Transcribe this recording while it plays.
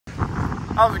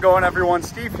How's it going, everyone?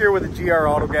 Steve here with the GR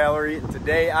Auto Gallery.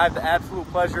 Today I have the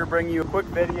absolute pleasure of bringing you a quick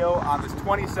video on this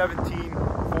 2017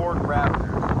 Ford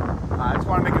Raptor. I just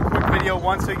want to make a quick video,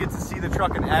 one, so you get to see the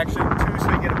truck in action, two,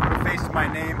 so you get to put a face to my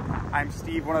name. I'm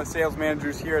Steve, one of the sales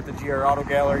managers here at the GR Auto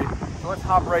Gallery. So let's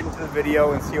hop right into the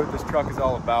video and see what this truck is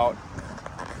all about.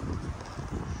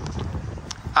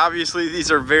 Obviously,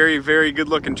 these are very, very good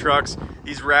looking trucks.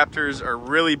 These Raptors are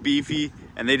really beefy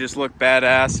and they just look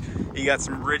badass. You got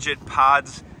some rigid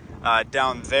pods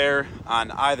down there on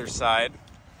either side.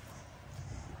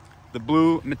 The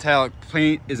blue metallic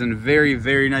paint is in very,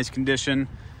 very nice condition.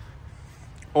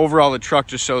 Overall, the truck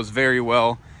just shows very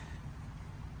well.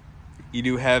 You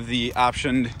do have the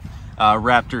optioned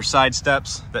Raptor side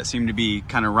steps that seem to be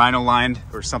kind of rhino lined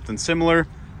or something similar.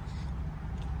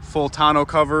 Full tonneau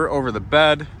cover over the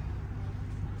bed,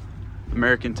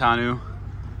 American tonneau.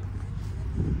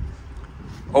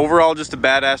 Overall, just a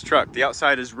badass truck. The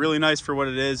outside is really nice for what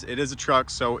it is. It is a truck,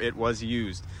 so it was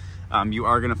used. You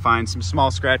are gonna find some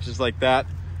small scratches like that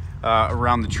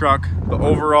around the truck, but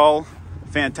overall,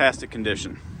 fantastic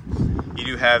condition. You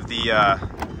do have the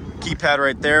keypad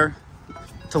right there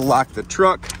to lock the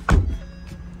truck.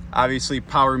 Obviously,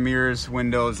 power mirrors,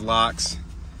 windows, locks,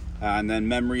 and then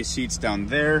memory seats down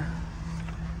there.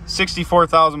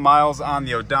 64,000 miles on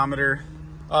the odometer,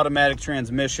 automatic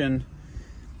transmission.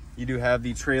 You do have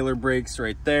the trailer brakes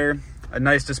right there. A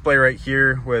nice display right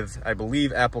here with, I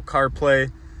believe, Apple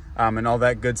CarPlay and all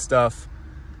that good stuff.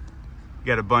 You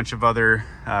got a bunch of other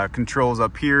controls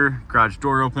up here. Garage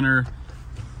door opener.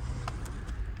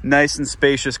 Nice and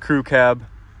spacious crew cab.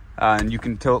 And you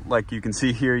can tilt, like you can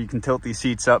see here, you can tilt these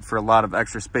seats up for a lot of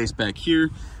extra space back here.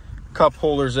 Cup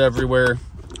holders everywhere.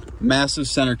 Massive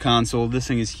center console. This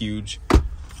thing is huge.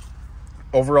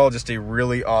 Overall, just a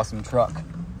really awesome truck.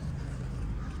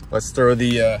 Let's throw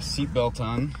the seatbelt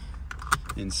on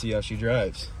and see how she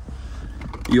drives.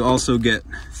 You also get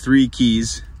 3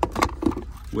 keys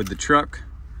with the truck,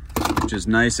 which is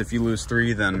nice. If you lose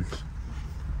 3, then,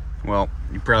 well,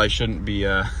 you probably shouldn't be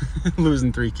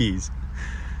losing 3 keys.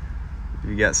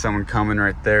 You got someone coming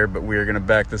right there, but we are gonna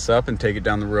back this up and take it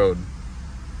down the road.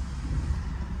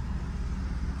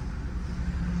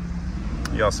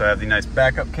 You also have the nice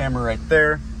backup camera right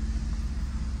there.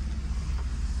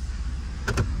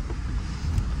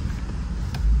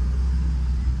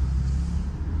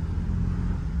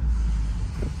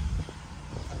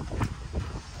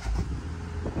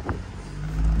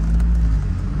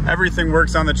 Everything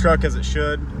works on the truck as it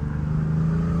should.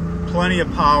 Plenty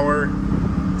of power.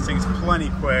 This thing's plenty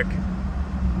quick.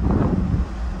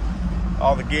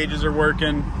 All the gauges are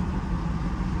working.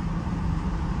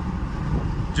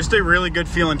 Just a really good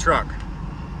feeling truck.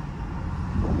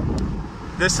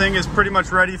 This thing is pretty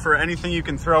much ready for anything you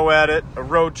can throw at it. A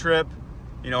road trip,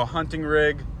 you know, a hunting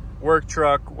rig, work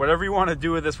truck, whatever you want to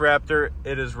do with this Raptor,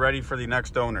 it is ready for the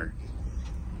next owner.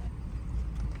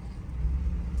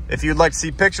 If you'd like to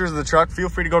see pictures of the truck, feel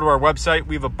free to go to our website.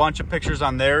 We have a bunch of pictures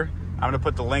on there. I'm gonna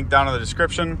put the link down in the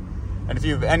description. And if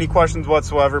you have any questions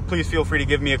whatsoever, please feel free to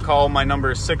give me a call. My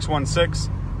number is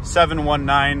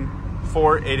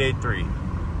 616-719-4883.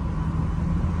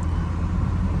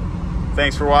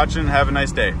 Thanks for watching. Have a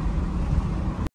nice day.